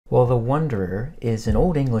Well, The Wanderer is an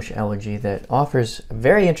Old English elegy that offers a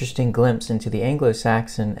very interesting glimpse into the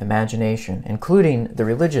Anglo-Saxon imagination, including the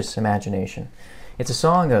religious imagination. It's a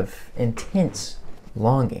song of intense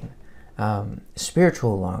longing,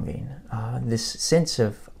 spiritual longing, this sense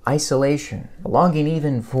of isolation, longing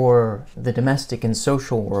even for the domestic and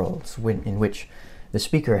social worlds in which the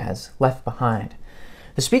speaker has left behind.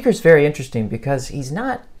 The speaker is very interesting because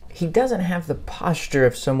he doesn't have the posture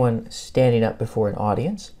of someone standing up before an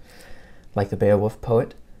audience, like the Beowulf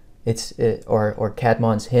poet, or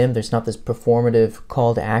Caedmon's hymn. There's not this performative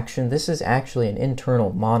call to action. This is actually an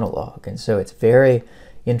internal monologue, and so it's very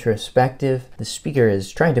introspective. The speaker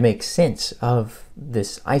is trying to make sense of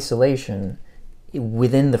this isolation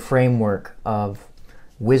within the framework of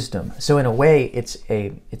wisdom. So in a way, it's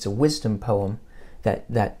a wisdom poem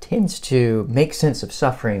that tends to make sense of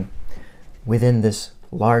suffering within this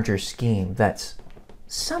larger scheme that's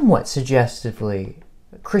somewhat suggestively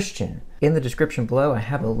Christian. In the description below, I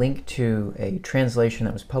have a link to a translation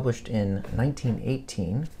that was published in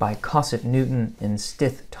 1918 by Cossett Newton and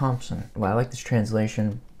Stith Thompson. Well, I like this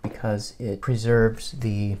translation because it preserves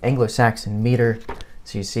the Anglo-Saxon meter.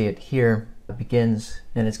 So you see it here. It begins,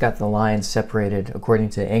 and it's got the lines separated according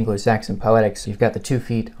to Anglo-Saxon poetics. You've got the 2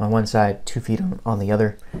 feet on one side, 2 feet on the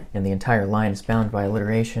other, and the entire line is bound by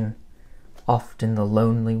alliteration. Often the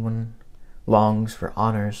lonely one longs for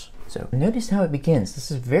honors. So notice how it begins.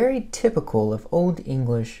 This is very typical of Old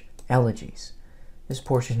English elegies. This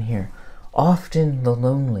portion here. Often the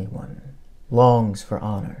lonely one longs for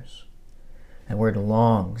honors. That word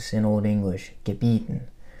longs in Old English, gebeten,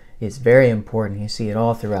 is very important. You see it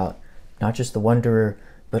all throughout, not just the Wanderer,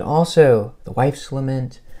 but also the Wife's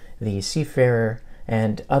Lament, the Seafarer,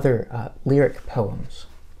 and other lyric poems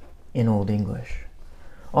in Old English.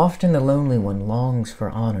 Often the lonely one longs for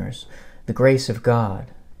honors, the grace of God,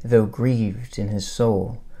 though grieved in his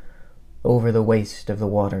soul. Over the waste of the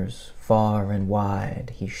waters, far and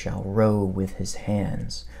wide, he shall row with his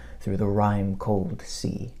hands through the rime-cold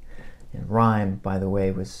sea. And rime, by the way,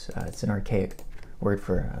 it's an archaic word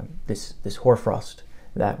for this hoarfrost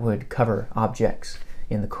that would cover objects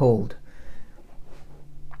in the cold.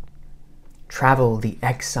 Travel the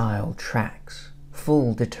exile tracks,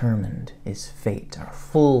 full determined is fate, or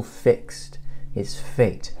full fixed is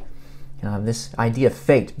fate. This idea of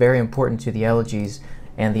fate, very important to the elegies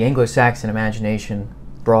and the Anglo-Saxon imagination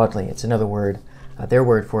broadly. It's another word. Their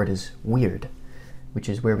word for it is weird, which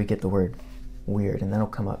is where we get the word weird, and that'll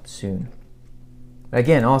come up soon.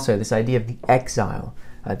 Again, also, this idea of the exile.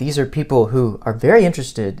 These are people who are very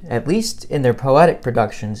interested, at least in their poetic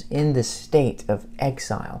productions, in this state of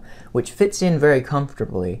exile, which fits in very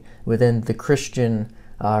comfortably within the Christian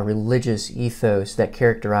religious ethos that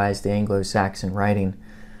characterized the Anglo-Saxon writing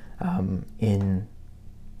in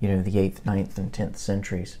the 8th, 9th, and 10th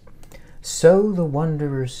centuries. So the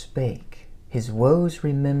Wanderer spake, his woes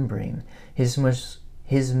remembering, his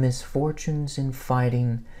misfortunes in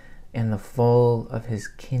fighting, and the fall of his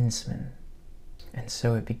kinsmen. And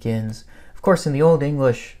so it begins. Of course, in the Old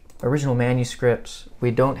English original manuscripts,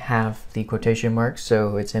 we don't have the quotation marks,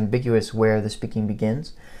 so it's ambiguous where the speaking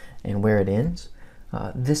begins and where it ends.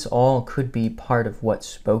 This all could be part of what's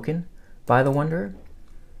spoken by the Wanderer,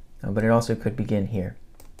 but it also could begin here.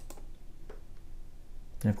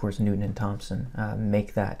 And of course, Newton and Thompson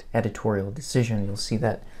make that editorial decision. You'll see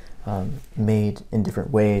that made in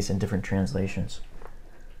different ways in different translations.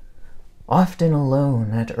 Often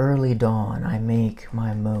alone at early dawn I make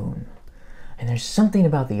my moan. And there's something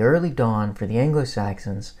about the early dawn for the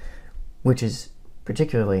Anglo-Saxons which is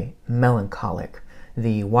particularly melancholic.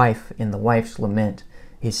 The wife in the Wife's Lament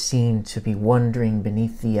is seen to be wandering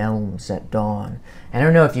beneath the elms at dawn. And I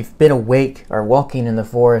don't know if you've been awake or walking in the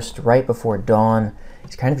forest right before dawn.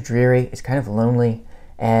 It's kind of dreary, it's kind of lonely,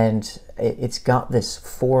 and it's got this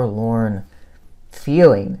forlorn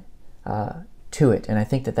feeling to it. And I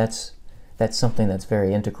think that's something that's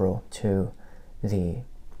very integral to the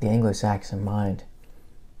Anglo-Saxon mind.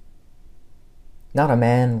 Not a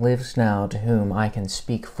man lives now to whom I can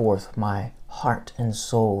speak forth my heart and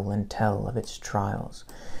soul and tell of its trials.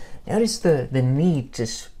 Notice the need to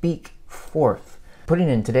speak forth. Putting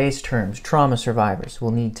in today's terms, trauma survivors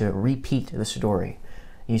will need to repeat the story.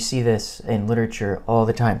 You see this in literature all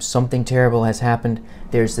the time. Something terrible has happened.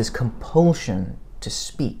 There's this compulsion to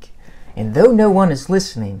speak. And though no one is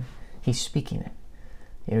listening, he's speaking it.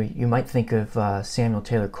 You might think of Samuel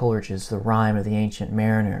Taylor Coleridge's The Rime of the Ancient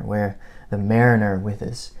Mariner, where the mariner, with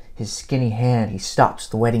his skinny hand, he stops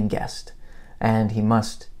the wedding guest, and he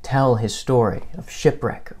must tell his story of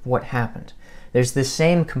shipwreck, of what happened. There's this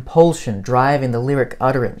same compulsion driving the lyric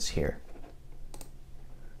utterance here.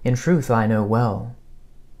 In truth, I know well,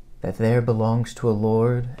 that there belongs to a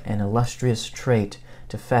lord an illustrious trait,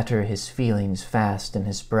 to fetter his feelings fast in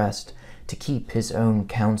his breast, to keep his own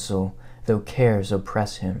counsel, though cares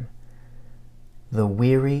oppress him. The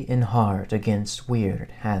weary in heart against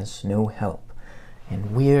weird has no help.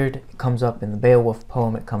 And weird comes up in the Beowulf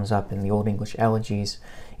poem, it comes up in the Old English elegies.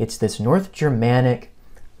 It's this North Germanic,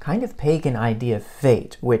 kind of pagan idea of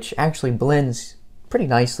fate, which actually blends pretty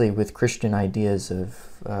nicely with Christian ideas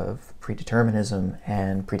of predeterminism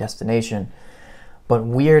and predestination. But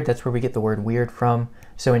weird, that's where we get the word weird from.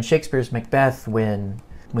 So in Shakespeare's Macbeth, when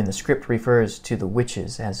the script refers to the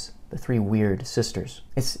witches as the three weird sisters,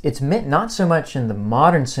 it's meant not so much in the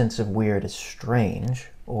modern sense of weird as strange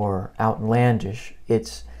or outlandish.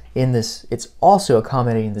 It's also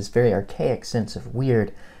accommodating this very archaic sense of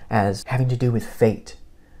weird as having to do with fate,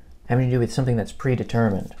 having to do with something that's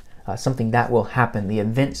predetermined, something that will happen, the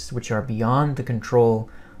events which are beyond the control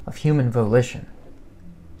of human volition.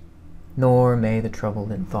 Nor may the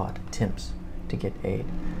troubled in thought attempts to get aid.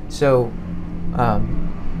 So,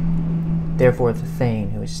 therefore the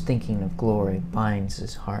thane who is thinking of glory binds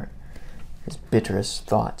his heart, his bitterest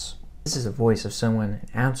thoughts. This is the voice of someone in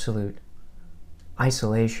absolute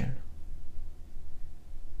isolation.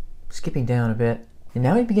 Skipping down a bit, and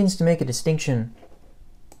now he begins to make a distinction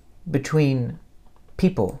between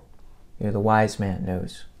people. The wise man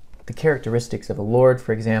knows the characteristics of a lord,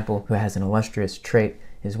 for example, who has an illustrious trait,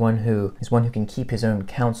 is one who can keep his own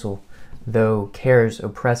counsel, though cares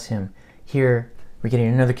oppress him. Here we're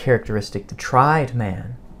getting another characteristic. The tried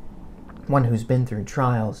man, one who's been through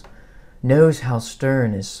trials, knows how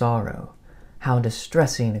stern is sorrow, how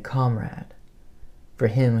distressing a comrade. For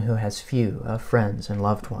him who has few of friends and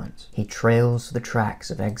loved ones, he trails the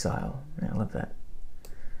tracks of exile. I love that.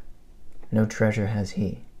 No treasure has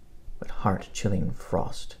he, but heart-chilling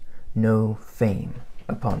frost, no fame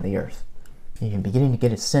upon the earth. You're beginning to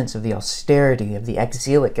get a sense of the austerity, of the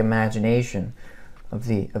exilic imagination of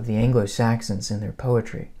the Anglo-Saxons in their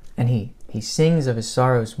poetry. And he sings of his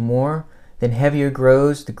sorrows more, then heavier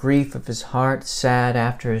grows the grief of his heart, sad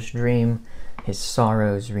after his dream, his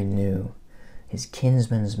sorrows renew. His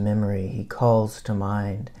kinsman's memory he calls to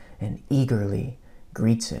mind, and eagerly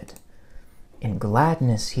greets it. In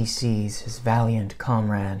gladness he sees his valiant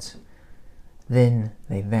comrades, then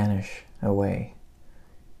they vanish away.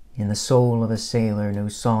 In the soul of a sailor no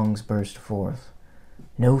songs burst forth,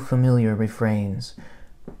 no familiar refrains.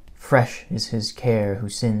 Fresh is his care who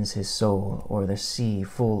sends his soul o'er the sea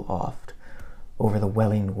full oft, over the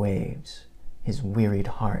welling waves, his wearied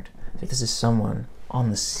heart. So this is someone on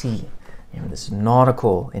the sea, this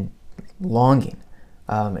nautical and longing.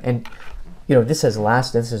 This has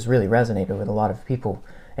really resonated with a lot of people,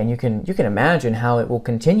 and you can imagine how it will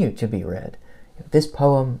continue to be read. This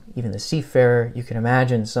poem, even the seafarer, you can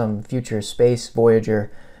imagine some future space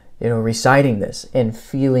voyager, reciting this and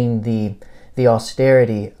feeling the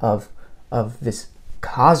austerity of this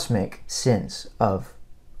cosmic sense of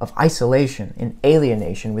isolation and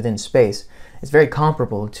alienation within space. It's very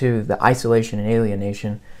comparable to the isolation and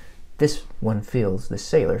alienation this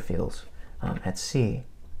sailor feels at sea.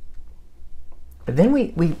 But then we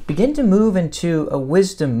begin to move into a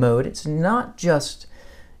wisdom mode. It's not just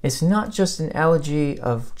an elegy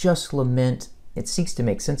of just lament. It seeks to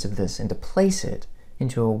make sense of this and to place it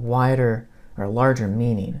into a wider or larger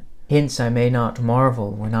meaning. Hence I may not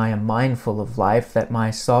marvel when I am mindful of life that my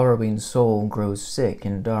sorrowing soul grows sick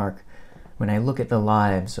and dark when I look at the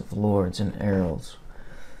lives of lords and earls,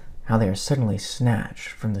 how they are suddenly snatched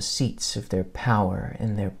from the seats of their power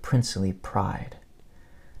and their princely pride.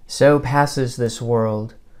 So passes this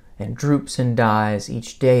world, and droops and dies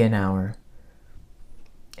each day and hour.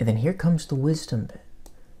 And then here comes the wisdom bit.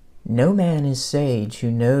 No man is sage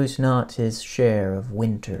who knows not his share of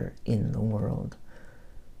winter in the world.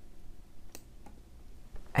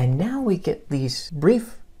 And now we get these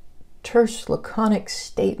brief, terse, laconic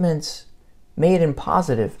statements made in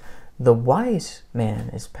positive. The wise man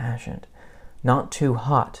is patient, not too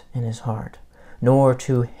hot in his heart, nor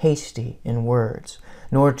too hasty in words,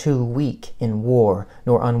 nor too weak in war,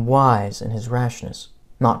 nor unwise in his rashness,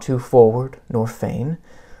 not too forward, nor fain,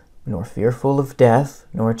 nor fearful of death,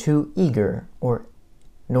 nor too eager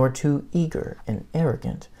and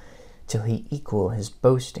arrogant, till he equal his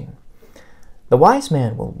boasting. The wise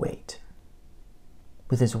man will wait,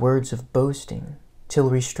 with his words of boasting, till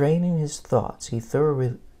restraining his thoughts he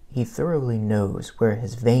thoroughly knows where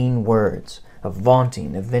his vain words of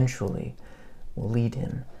vaunting eventually will lead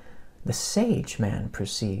him. The sage man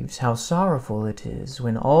perceives how sorrowful it is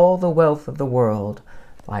when all the wealth of the world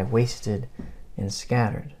lie wasted and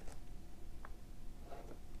scattered.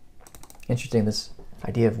 Interesting, this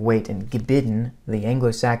idea of wait. And gebidden, the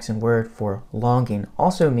Anglo-Saxon word for longing,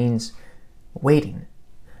 also means waiting.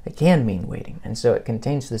 It can mean waiting. And so it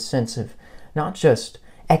contains this sense of not just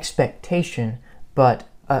expectation, but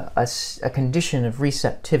a condition of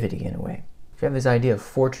receptivity in a way. If you have this idea of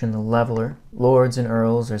fortune the leveler, lords and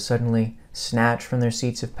earls are suddenly snatched from their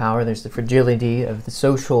seats of power. There's the fragility of the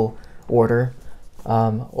social order,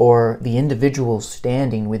 or the individual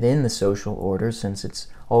standing within the social order, since it's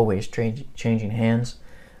always changing hands.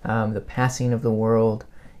 The passing of the world,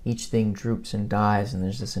 each thing droops and dies, and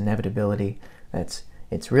there's this inevitability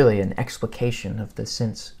it's really an explication of the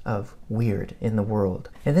sense of weird in the world.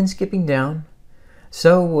 And then skipping down,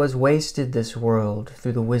 so was wasted this world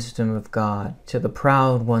through the wisdom of God, till the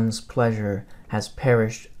proud one's pleasure has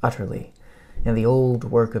perished utterly, and the old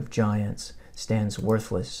work of giants stands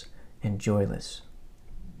worthless and joyless.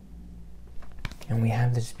 And we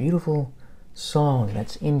have this beautiful song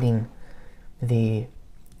that's ending the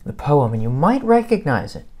poem, and you might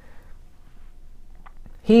recognize it.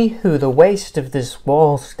 He who the waste of this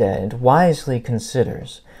wallstead wisely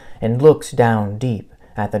considers, and looks down deep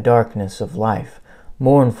at the darkness of life,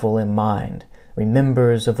 mournful in mind,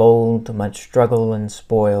 remembers of old much struggle and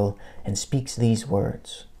spoil, and speaks these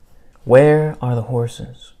words: Where are the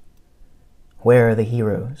horses? Where are the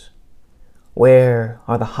heroes? Where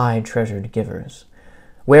are the high-treasured givers?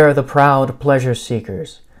 Where are the proud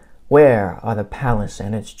pleasure-seekers? Where are the palace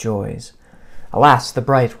and its joys? Alas, the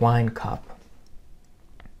bright wine-cup!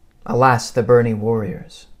 Alas, the burning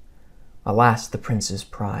warriors! Alas, the prince's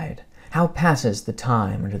pride! How passes the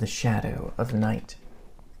time under the shadow of night,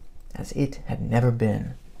 as it had never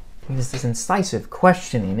been? There's this incisive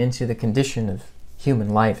questioning into the condition of human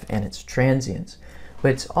life and its transience.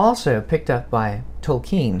 But it's also picked up by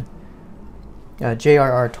Tolkien,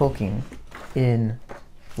 J.R.R. Tolkien, in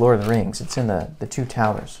Lord of the Rings. It's in the Two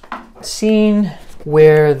Towers. A scene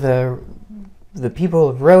where the people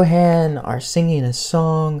of Rohan are singing a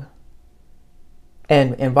song.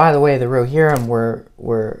 And by the way, the Rohirrim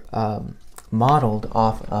were modeled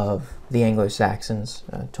off of the Anglo-Saxons.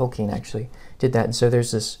 Tolkien actually did that. And so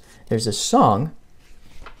there's this song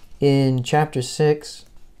in chapter 6,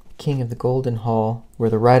 King of the Golden Hall, where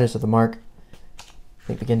the Riders of the Mark,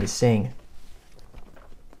 they begin to sing.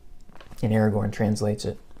 And Aragorn translates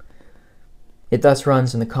it. It thus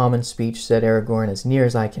runs in the common speech, said Aragorn, as near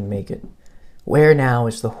as I can make it. Where now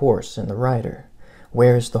is the horse and the rider?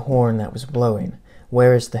 Where is the horn that was blowing?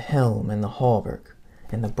 Where is the helm and the hauberk,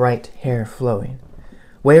 and the bright hair flowing?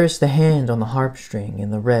 Where is the hand on the harp-string,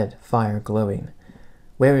 and the red fire glowing?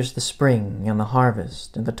 Where is the spring, and the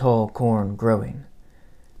harvest, and the tall corn growing?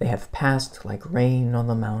 They have passed like rain on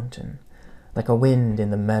the mountain, like a wind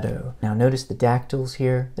in the meadow. Now notice the dactyls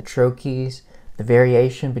here, the trochees, the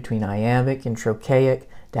variation between iambic and trochaic,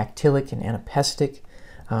 dactylic and anapestic.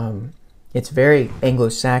 It's very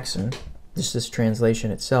Anglo-Saxon, just this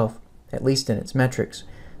translation itself, at least in its metrics.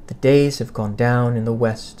 The days have gone down in the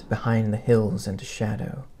west, behind the hills into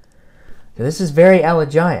shadow. So this is very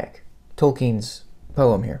elegiac, Tolkien's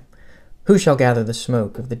poem here. Who shall gather the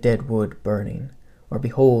smoke of the dead wood burning, or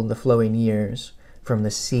behold the flowing years from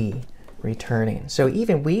the sea returning? So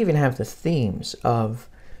we even have the themes of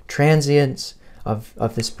transience,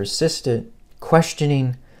 of this persistent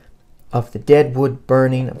questioning, of the dead wood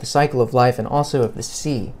burning, of the cycle of life, and also of the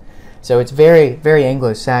sea. So it's very, very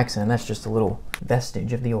Anglo-Saxon, and that's just a little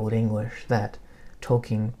vestige of the Old English that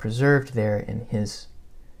Tolkien preserved there in his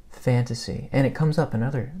fantasy. And it comes up in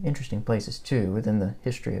other interesting places too, within the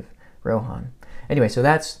history of Rohan. Anyway, so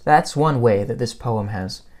that's one way that this poem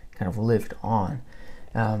has kind of lived on.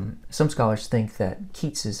 Some scholars think that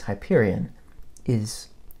Keats's Hyperion is,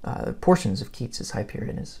 portions of Keats's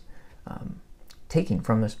Hyperion is taken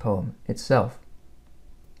from this poem itself.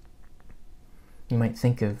 You might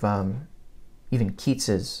think of even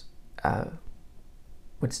Keats's,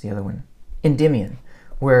 what's the other one? Endymion,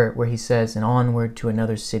 where he says, and onward to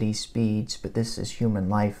another city speeds, but this is human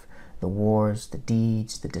life, the wars, the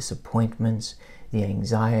deeds, the disappointments, the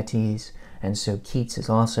anxieties. And so Keats is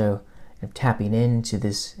also tapping into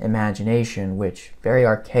this imagination, which very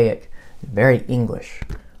archaic, very English,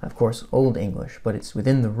 of course Old English, but it's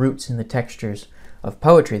within the roots and the textures of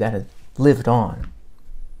poetry that has lived on.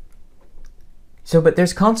 So, but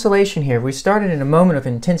there's consolation here. We started in a moment of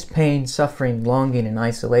intense pain, suffering, longing, and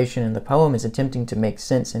isolation, and the poem is attempting to make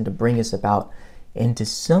sense and to bring us about into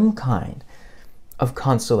some kind of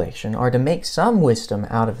consolation, or to make some wisdom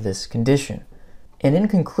out of this condition. And in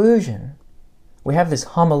conclusion, we have this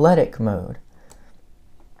homiletic mode.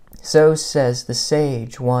 So says the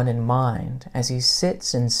sage one in mind, as he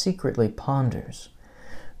sits and secretly ponders.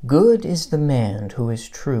 Good is the man who is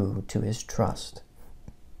true to his trust.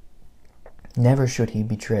 Never should he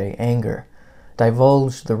betray anger,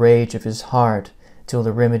 divulge the rage of his heart, till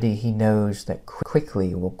the remedy he knows that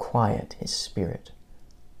quickly will quiet his spirit.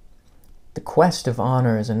 The quest of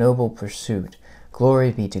honor is a noble pursuit.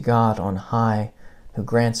 Glory be to God on high, who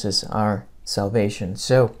grants us our salvation.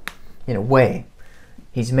 So, in a way,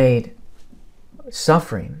 he's made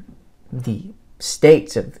suffering, the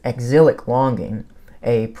states of exilic longing,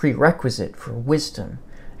 a prerequisite for wisdom.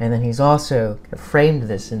 And then he's also framed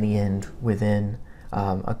this in the end within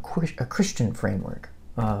a Christian framework,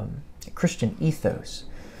 a Christian ethos.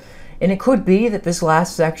 And it could be that this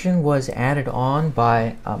last section was added on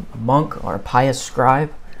by a monk or a pious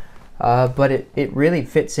scribe, but it really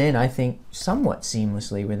fits in, I think, somewhat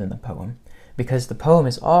seamlessly within the poem, because the poem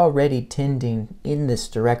is already tending in this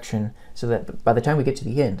direction, so that by the time we get to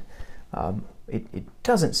the end, it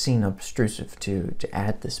doesn't seem obtrusive to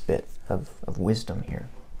add this bit of wisdom here.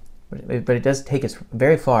 But it does take us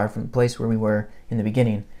very far from the place where we were in the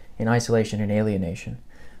beginning, in isolation and alienation.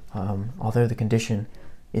 Although the condition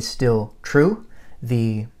is still true,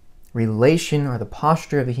 the relation or the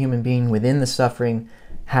posture of a human being within the suffering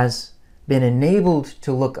has been enabled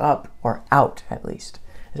to look up, or out at least.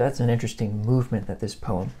 So that's an interesting movement that this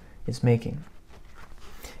poem is making.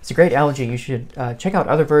 It's a great elegy. You should check out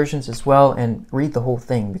other versions as well and read the whole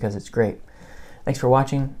thing because it's great. Thanks for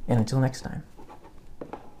watching, and until next time.